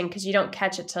interesting because you don't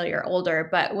catch it till you're older.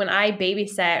 But when I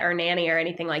babysit or nanny or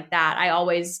anything like that, I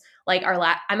always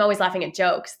I'm always laughing at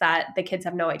jokes that the kids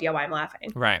have no idea why I'm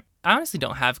laughing. Right. I honestly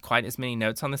don't have quite as many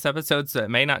notes on this episode, so it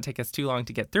may not take us too long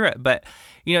to get through it. But,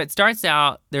 it starts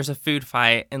out, there's a food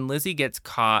fight, and Lizzie gets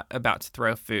caught about to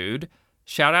throw food.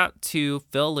 Shout out to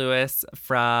Phil Lewis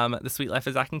from The Sweet Life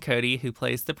of Zack and Cody, who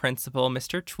plays the principal,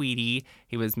 Mr. Tweedy.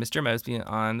 He was Mr. Mosby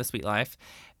on The Sweet Life.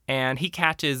 And he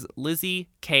catches Lizzie,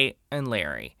 Kate, and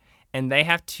Larry. And they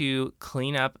have to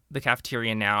clean up the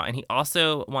cafeteria now. And he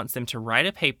also wants them to write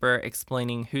a paper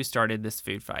explaining who started this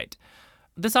food fight.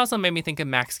 This also made me think of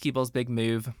Max Keeble's Big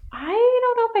Move. I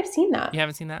don't know if I've seen that. You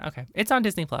haven't seen that? Okay. It's on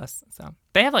Disney+. So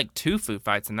they have like 2 food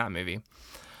fights in that movie.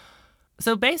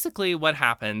 So basically what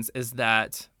happens is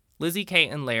that Lizzie,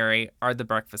 Kate, and Larry are the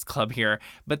Breakfast Club here,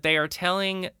 but they are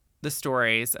telling the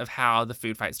stories of how the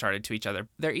food fight started to each other.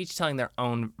 They're each telling their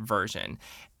own version.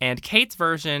 And Kate's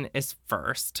version is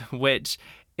first, which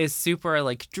is super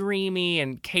like dreamy,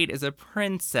 and Kate is a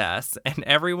princess and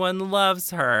everyone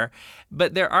loves her.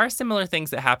 But there are similar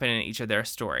things that happen in each of their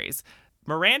stories.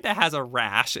 Miranda has a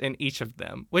rash in each of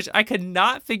them, which I could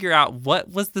not figure out what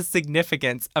was the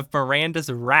significance of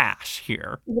Miranda's rash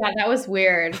here. Yeah, that was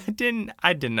weird.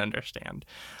 I didn't understand.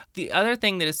 The other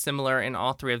thing that is similar in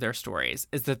all 3 of their stories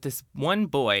is that this one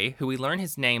boy, who we learn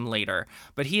his name later,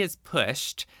 but he is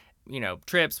pushed,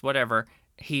 trips, whatever.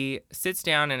 He sits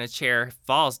down in a chair,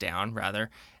 falls down rather,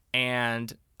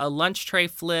 and a lunch tray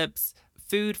flips,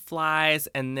 food flies,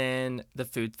 and then the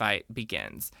food fight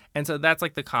begins. And so that's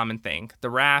like the common thing, the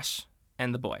rash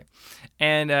and the boy.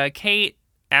 And Kate,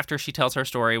 after she tells her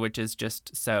story, which is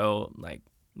just so like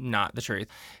not the truth,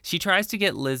 she tries to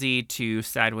get Lizzie to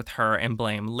side with her and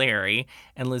blame Larry.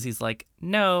 And Lizzie's like,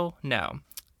 no.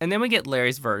 And then we get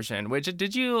Larry's version, which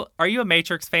are you a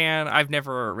Matrix fan? I've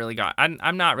never really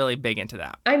I'm not really big into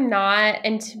that. I'm not.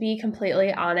 And to be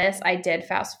completely honest, I did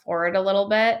fast forward a little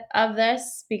bit of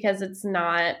this because it's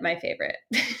not my favorite.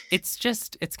 It's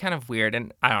kind of weird.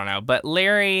 And I don't know, but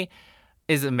Larry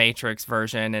is a Matrix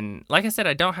version. And like I said,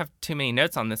 I don't have too many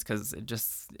notes on this because it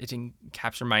didn't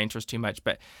capture my interest too much.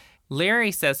 But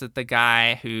Larry says that the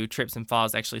guy who trips and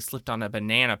falls actually slipped on a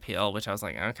banana peel, which I was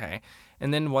like, okay.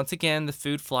 And then once again, the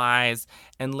food flies,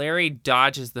 and Larry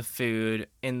dodges the food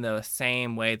in the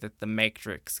same way that the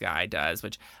Matrix guy does,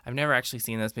 which I've never actually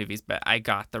seen those movies, but I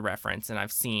got the reference, and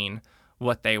I've seen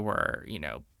what they were,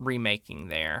 remaking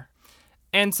there.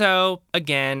 And so,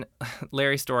 again,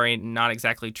 Larry's story, not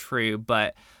exactly true,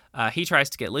 but he tries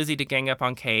to get Lizzie to gang up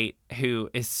on Kate,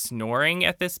 who is snoring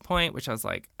at this point, which I was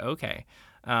like, okay.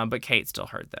 But Kate still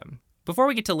heard them. Before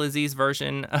we get to Lizzie's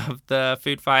version of the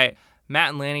food fight,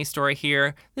 Matt and Lanny's story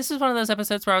here. This is one of those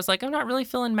episodes where I was like, I'm not really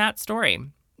feeling Matt's story.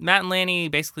 Matt and Lanny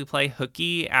basically play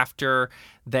hooky after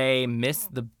they miss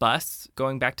the bus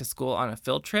going back to school on a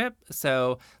field trip.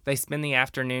 So they spend the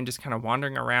afternoon just kind of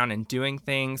wandering around and doing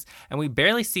things. And we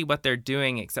barely see what they're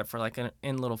doing except for like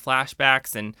in little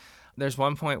flashbacks. And there's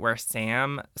one point where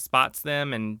Sam spots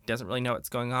them and doesn't really know what's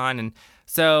going on. And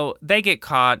so they get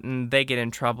caught and they get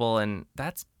in trouble. And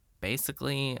that's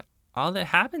basically all that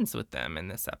happens with them in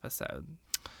this episode.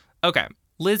 Okay,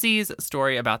 Lizzie's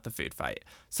story about the food fight.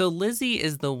 So Lizzie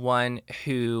is the one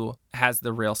who has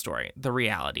the real story, the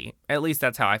reality. At least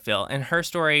that's how I feel. And her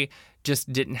story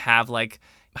just didn't have like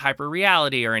hyper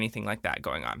reality or anything like that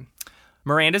going on.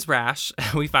 Miranda's rash.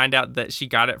 We find out that she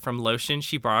got it from lotion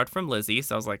she borrowed from Lizzie.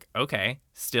 So I was like, okay,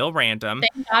 still random.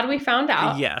 Thank God we found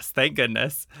out. Yes, thank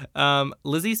goodness.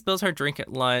 Lizzie spills her drink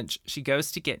at lunch. She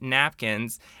goes to get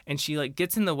napkins and she like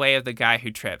gets in the way of the guy who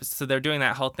trips. So they're doing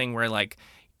that whole thing where like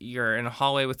you're in a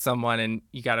hallway with someone and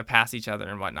you got to pass each other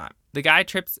and whatnot. The guy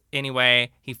trips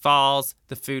anyway. He falls.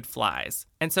 The food flies.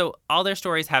 And so all their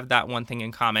stories have that one thing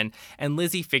in common. And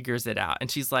Lizzie figures it out.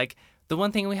 And she's like, the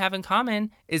one thing we have in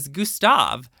common is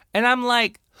Gustav. And I'm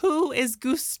like, who is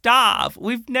Gustav?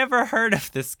 We've never heard of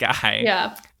this guy.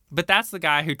 Yeah. But that's the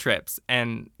guy who trips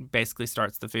and basically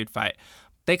starts the food fight.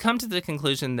 They come to the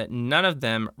conclusion that none of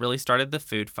them really started the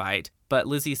food fight, but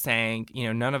Lizzie's saying,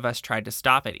 none of us tried to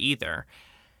stop it either.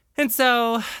 And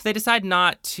so they decide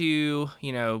not to,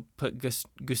 put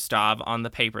Gustav on the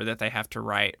paper that they have to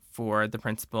write for the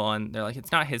principal. And they're like,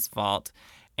 it's not his fault.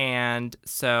 And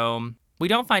so we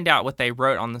don't find out what they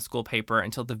wrote on the school paper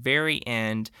until the very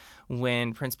end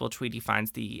when Principal Tweedy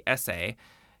finds the essay.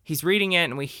 He's reading it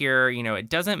and we hear, it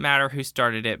doesn't matter who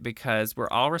started it because we're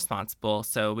all responsible,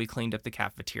 so we cleaned up the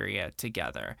cafeteria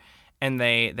together. And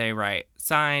they write,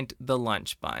 signed, the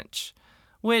lunch bunch,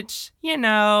 which,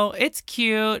 it's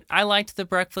cute. I liked the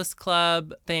Breakfast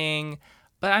Club thing,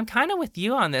 but I'm kind of with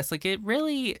you on this. Like,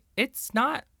 it's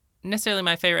not necessarily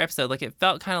my favorite episode. Like, it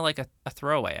felt kind of like a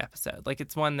throwaway episode. Like,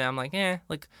 it's one that I'm like,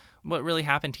 like, what really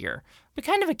happened here? But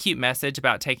kind of a cute message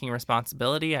about taking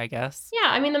responsibility, I guess. Yeah,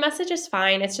 I mean, the message is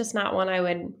fine. It's just not one I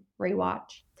would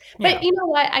rewatch. Yeah. But you know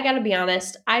what? I got to be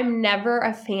honest. I'm never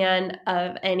a fan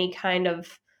of any kind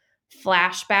of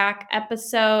flashback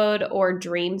episode or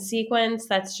dream sequence.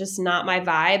 That's just not my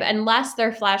vibe. Unless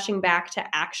they're flashing back to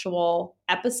actual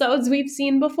episodes we've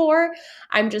seen before,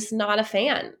 I'm just not a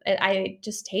fan. I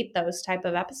just hate those type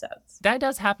of episodes. That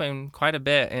does happen quite a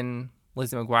bit in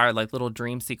Lizzie McGuire, like little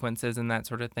dream sequences and that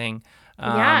sort of thing.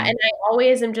 Yeah, and I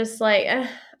always am just like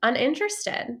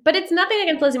uninterested. But it's nothing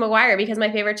against Lizzie McGuire because my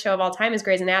favorite show of all time is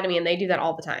Grey's Anatomy, and they do that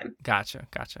all the time. Gotcha.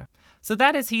 So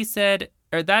that is he said,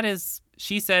 or that is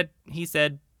she said, he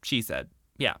said, she said.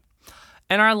 Yeah.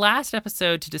 And our last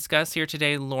episode to discuss here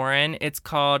today, Lauren, it's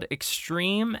called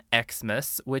Extreme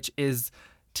Xmas, which is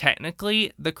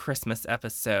technically the Christmas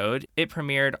episode. It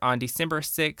premiered on December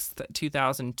 6th,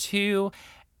 2002.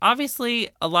 Obviously,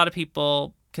 a lot of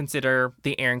people consider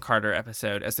the Aaron Carter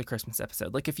episode as the Christmas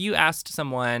episode. Like, if you asked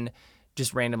someone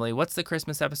just randomly, what's the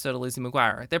Christmas episode of Lizzie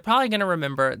McGuire? They're probably going to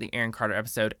remember the Aaron Carter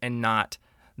episode and not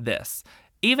this,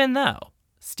 even though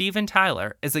Steven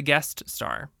Tyler is a guest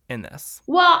star in this.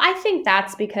 Well, I think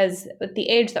that's because at the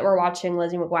age that we're watching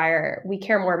Lizzie McGuire, we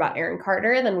care more about Aaron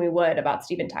Carter than we would about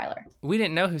Steven Tyler. We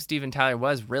didn't know who Steven Tyler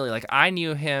was, really. Like, I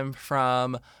knew him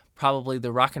from probably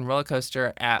the Rock and Roller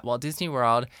Coaster at Walt Disney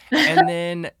World. And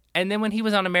then when he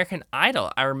was on American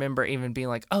Idol, I remember even being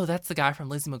like, oh, that's the guy from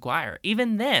Lizzie McGuire.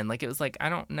 Even then, like, it was like, I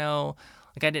don't know.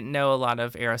 Like, I didn't know a lot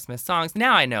of Aerosmith songs.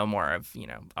 Now I know more of,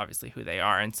 obviously who they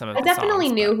are and some of the songs. I definitely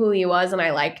knew who he was and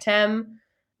I liked him,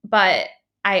 but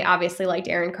I obviously liked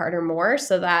Aaron Carter more,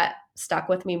 so that stuck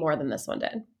with me more than this one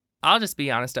did. I'll just be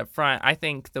honest up front. I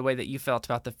think the way that you felt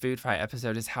about the food fight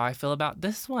episode is how I feel about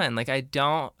this one. Like, I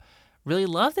don't really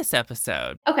love this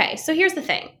episode. Okay, so here's the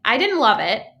thing. I didn't love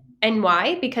it. And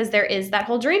why? Because there is that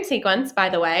whole dream sequence, by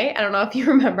the way. I don't know if you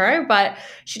remember, but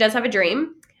she does have a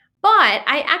dream. But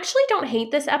I actually don't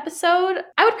hate this episode.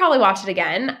 I would probably watch it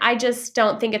again. I just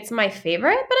don't think it's my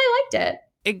favorite, but I liked it.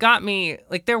 It got me,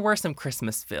 like, there were some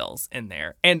Christmas feels in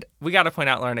there. And we got to point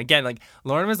out, Lauren, again, like,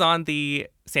 Lauren was on the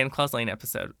Santa Claus Lane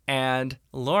episode, and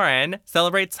Lauren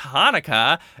celebrates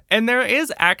Hanukkah. And there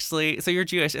is actually, so you're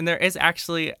Jewish, and there is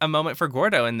actually a moment for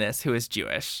Gordo in this who is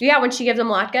Jewish. Yeah, when she gives him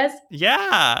latkes.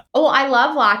 Yeah. Oh, I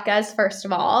love latkes, first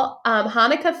of all.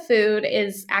 Hanukkah food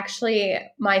is actually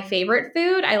my favorite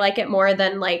food. I like it more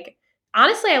than,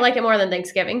 honestly, I like it more than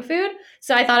Thanksgiving food.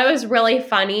 So I thought it was really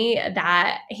funny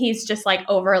that he's just like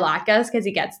over latkes because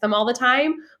he gets them all the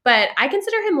time. But I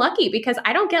consider him lucky because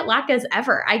I don't get latkes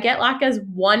ever. I get latkes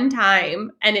one time,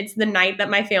 and it's the night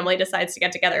that my family decides to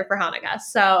get together for Hanukkah.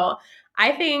 So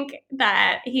I think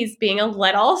that he's being a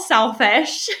little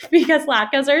selfish because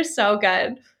latkes are so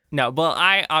good. No, well,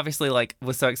 I obviously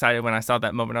was so excited when I saw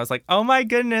that moment. I was like, oh my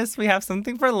goodness, we have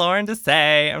something for Lauren to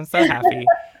say. I'm so happy.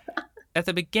 At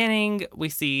the beginning, we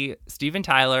see Steven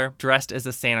Tyler dressed as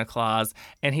a Santa Claus,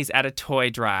 and he's at a toy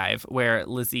drive where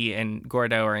Lizzie and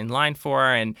Gordo are in line for,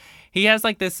 and he has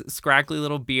this scraggly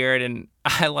little beard, and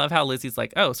I love how Lizzie's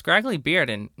like, oh, scraggly beard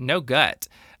and no gut,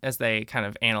 as they kind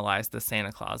of analyze the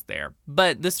Santa Claus there.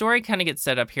 But the story kind of gets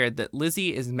set up here that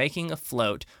Lizzie is making a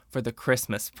float for the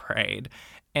Christmas parade.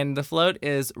 And the float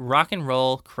is Rock and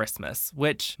Roll Christmas,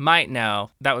 which might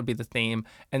know that would be the theme.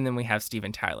 And then we have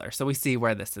Steven Tyler. So we see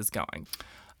where this is going.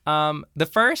 The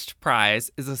first prize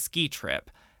is a ski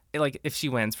trip, if she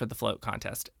wins for the float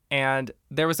contest. And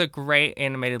there was a great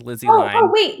animated Lizzie line. Oh,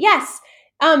 wait, yes.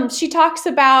 She talks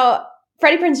about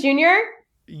Freddie Prinze Jr.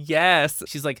 Yes.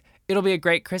 She's like, it'll be a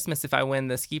great Christmas if I win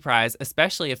the ski prize,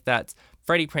 especially if that's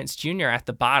Freddie Prinze Jr. at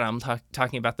the bottom,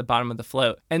 talking about the bottom of the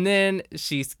float. And then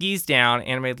she skis down,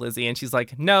 animated Lizzie, and she's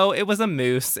like, no, it was a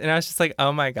moose. And I was just like,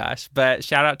 oh my gosh. But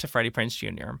shout out to Freddie Prinze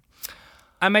Jr.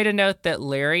 I made a note that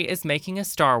Larry is making a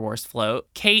Star Wars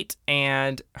float. Kate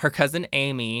and her cousin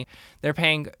Amy, they're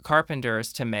paying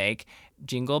carpenters to make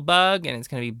Jingle Bug, and it's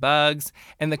going to be Bugs.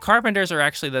 And the carpenters are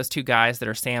actually those two guys that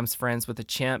are Sam's friends with a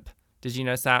chimp. Did you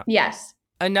notice that? Yes.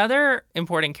 Another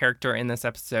important character in this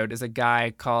episode is a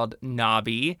guy called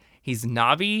Nobby. He's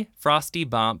Nobby Frosty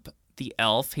Bump, the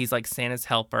elf. He's like Santa's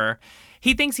helper.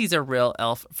 He thinks he's a real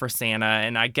elf for Santa,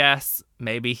 and I guess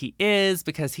maybe he is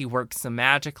because he works some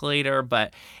magic later.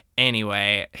 But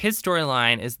anyway, his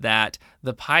storyline is that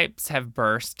the pipes have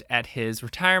burst at his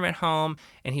retirement home,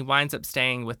 and he winds up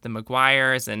staying with the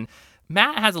McGuires. And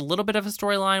Matt has a little bit of a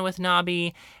storyline with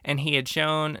Nobby, and he had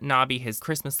shown Nobby his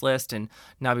Christmas list, and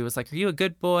Nobby was like, are you a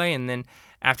good boy? And then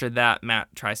after that,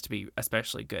 Matt tries to be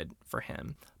especially good for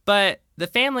him. But the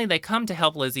family, they come to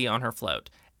help Lizzie on her float,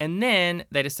 and then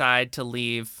they decide to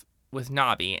leave with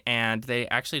Nobby, and they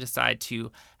actually decide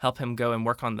to help him go and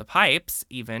work on the pipes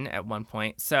even at one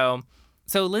point. So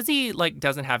Lizzie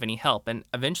doesn't have any help, and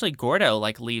eventually Gordo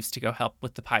leaves to go help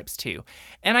with the pipes too.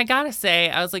 And I gotta say,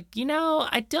 I was like,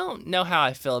 I don't know how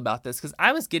I feel about this, because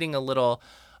I was getting a little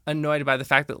annoyed by the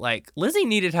fact that Lizzie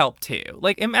needed help too.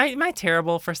 Am I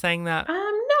terrible for saying that?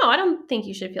 No, I don't think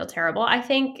you should feel terrible. I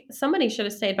think somebody should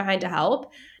have stayed behind to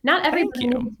help. Not everybody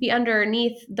needs to be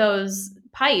underneath those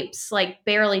pipes,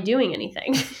 barely doing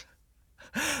anything.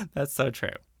 That's so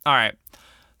true. All right.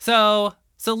 So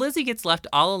Lizzie gets left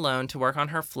all alone to work on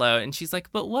her float, and she's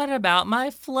like, but what about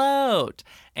my float?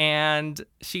 And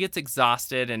she gets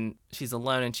exhausted, and she's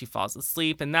alone, and she falls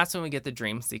asleep, and that's when we get the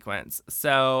dream sequence.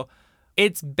 So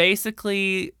it's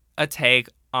basically a take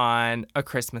on A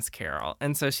Christmas Carol.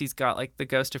 And so she's got the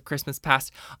Ghost of Christmas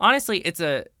Past. Honestly, it's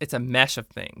a mesh of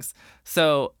things.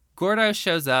 So Gordo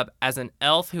shows up as an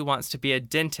elf who wants to be a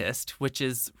dentist, which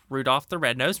is Rudolph the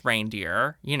Red-Nosed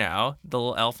Reindeer, the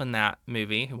little elf in that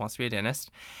movie who wants to be a dentist.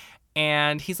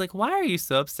 And he's like, why are you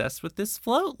so obsessed with this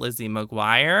float, Lizzie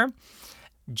McGuire?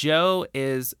 Joe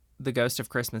is the Ghost of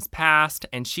Christmas Past,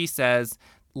 and she says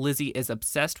Lizzie is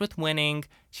obsessed with winning.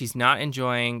 She's not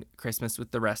enjoying Christmas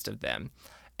with the rest of them.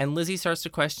 And Lizzie starts to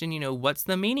question, what's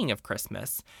the meaning of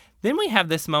Christmas? Then we have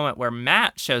this moment where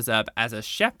Matt shows up as a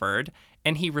shepherd,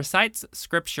 and he recites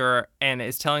scripture and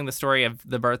is telling the story of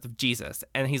the birth of Jesus.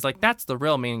 And he's like, that's the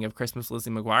real meaning of Christmas,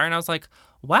 Lizzie McGuire. And I was like,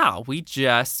 wow, we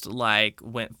just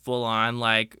went full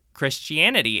on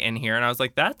Christianity in here. And I was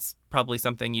like, that's probably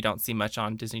something you don't see much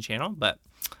on Disney Channel, but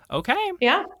okay.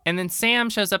 Yeah. And then Sam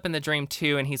shows up in the dream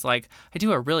too, and he's like, I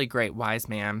do a really great wise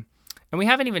man. And we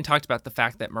haven't even talked about the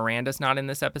fact that Miranda's not in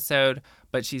this episode,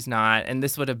 but she's not. And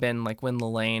this would have been when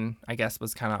Lelaine, I guess,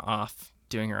 was kind of off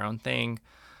doing her own thing.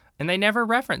 And they never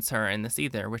reference her in this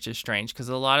either, which is strange, because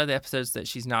a lot of the episodes that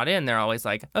she's not in, they're always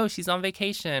like, oh, she's on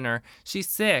vacation or she's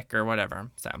sick or whatever.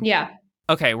 So yeah.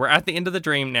 Okay, we're at the end of the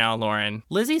dream now, Lauren.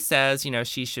 Lizzie says,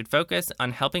 she should focus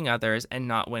on helping others and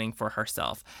not winning for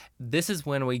herself. This is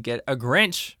when we get a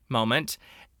Grinch moment,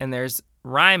 and there's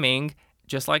rhyming,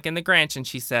 just like in the Grinch, and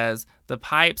she says, the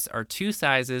pipes are 2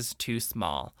 sizes too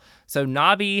small. So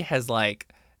Nobby has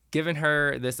given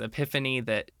her this epiphany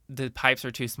that the pipes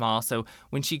are too small. So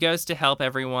when she goes to help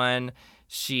everyone,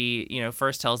 she,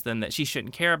 first tells them that she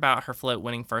shouldn't care about her float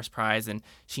winning first prize, and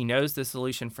she knows the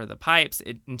solution for the pipes.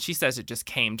 And she says it just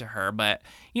came to her, but,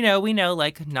 we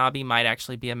know Nobby might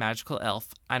actually be a magical elf.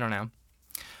 I don't know.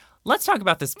 Let's talk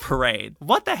about this parade.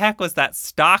 What the heck was that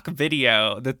stock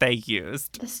video that they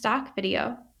used? The stock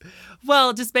video?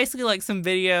 Well, just basically some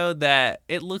video that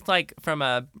it looked like from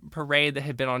a parade that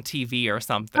had been on TV or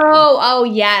something. Oh,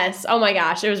 yes. Oh my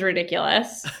gosh, it was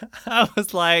ridiculous. I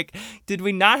was like, did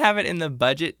we not have it in the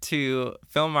budget to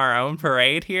film our own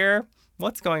parade here?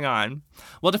 What's going on?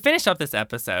 Well, to finish up this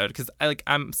episode, because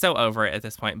I'm so over it at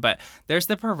this point, but there's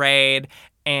the parade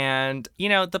and,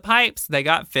 the pipes, they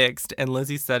got fixed, and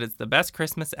Lizzie said it's the best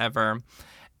Christmas ever.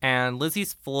 And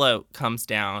Lizzie's float comes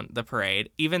down the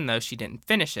parade, even though she didn't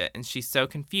finish it, and she's so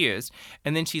confused.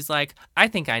 And then she's like, I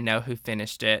think I know who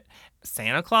finished it.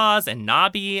 Santa Claus and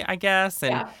Nobby, I guess.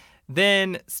 And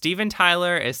then Steven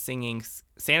Tyler is singing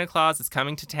Santa Claus is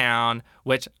Coming to Town,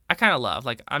 which I kind of love.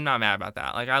 Like, I'm not mad about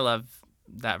that. Like, I love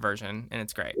that version, and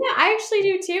it's great. Yeah, I actually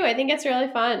do too. I think it's really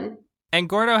fun. And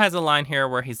Gordo has a line here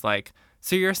where he's like,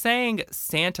 so you're saying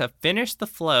Santa finished the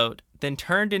float, then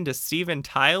turned into Steven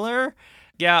Tyler?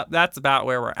 Yeah, that's about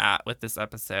where we're at with this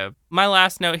episode. My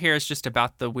last note here is just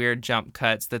about the weird jump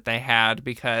cuts that they had,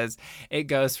 because it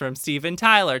goes from Steven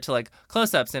Tyler to like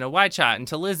close-ups and a wide shot and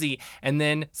to Lizzie, and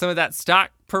then some of that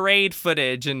stock parade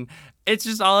footage, and it's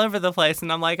just all over the place.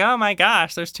 And I'm like, oh my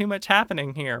gosh, there's too much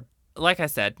happening here. Like I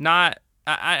said,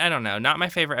 I don't know, not my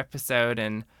favorite episode,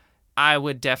 and I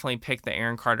would definitely pick the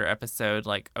Aaron Carter episode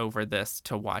over this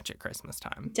to watch at Christmas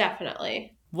time.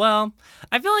 Definitely. Well,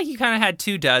 I feel like you kind of had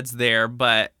 2 duds there,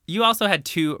 but you also had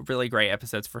 2 really great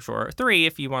episodes for sure. 3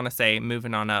 if you want to say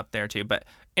moving on up there too. But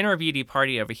in our beauty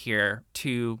party over here,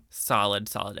 2 solid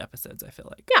episodes, I feel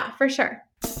like. Yeah, for sure.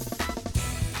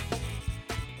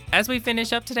 As we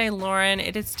finish up today, Lauren,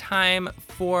 it is time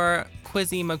for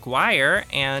Quizzy McGuire,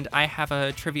 and I have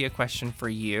a trivia question for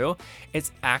you.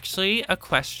 It's actually a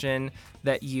question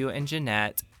that you and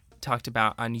Jeanette talked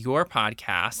about on your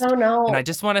podcast. Oh, no. And I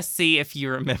just want to see if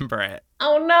you remember it.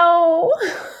 Oh, no.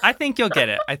 I think you'll get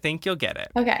it.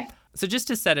 Okay. So just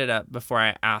to set it up before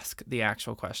I ask the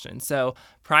actual question. So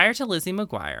prior to Lizzie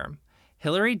McGuire,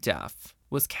 Hilary Duff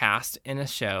was cast in a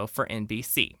show for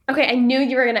NBC. Okay, I knew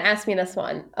you were going to ask me this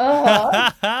one.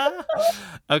 Oh.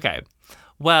 Okay.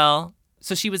 Well,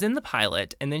 so she was in the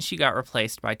pilot, and then she got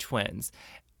replaced by twins.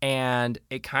 And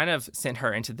it kind of sent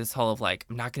her into this whole of I'm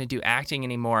not going to do acting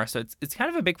anymore. So it's kind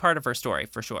of a big part of her story,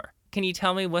 for sure. Can you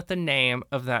tell me what the name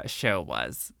of that show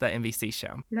was, the NBC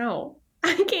show? No,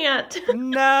 I can't.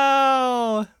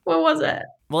 No. What was it?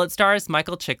 Well, it stars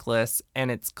Michael Chiklis, and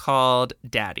it's called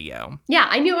Daddy-O. Yeah,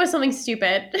 I knew it was something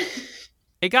stupid.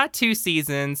 It got 2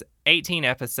 seasons, 18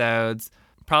 episodes.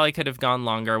 Probably could have gone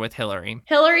longer with Hilary.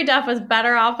 Hilary Duff was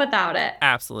better off without it.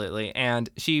 Absolutely. And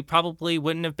she probably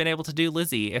wouldn't have been able to do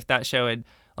Lizzie if that show had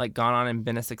gone on and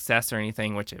been a success or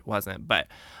anything, which it wasn't. But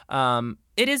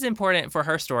it is important for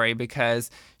her story because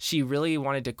she really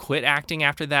wanted to quit acting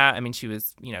after that. I mean, she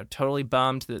was, totally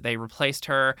bummed that they replaced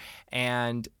her,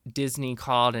 and Disney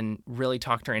called and really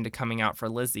talked her into coming out for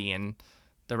Lizzie, and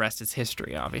the rest is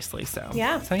history, obviously. So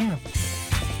yeah.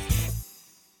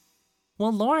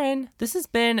 Well, Lauren, this has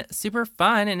been super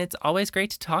fun, and it's always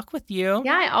great to talk with you.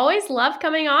 Yeah, I always love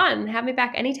coming on. Have me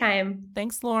back anytime.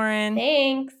 Thanks, Lauren.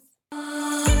 Thanks.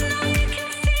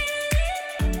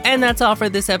 And that's all for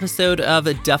this episode of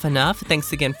Duff Enough.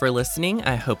 Thanks again for listening.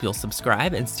 I hope you'll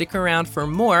subscribe and stick around for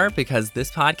more, because this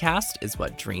podcast is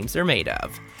what dreams are made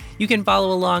of. You can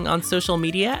follow along on social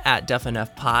media at Duff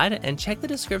Enough Pod, and check the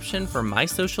description for my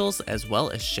socials as well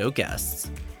as show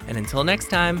guests. And until next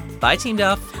time, bye, Team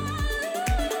Duff.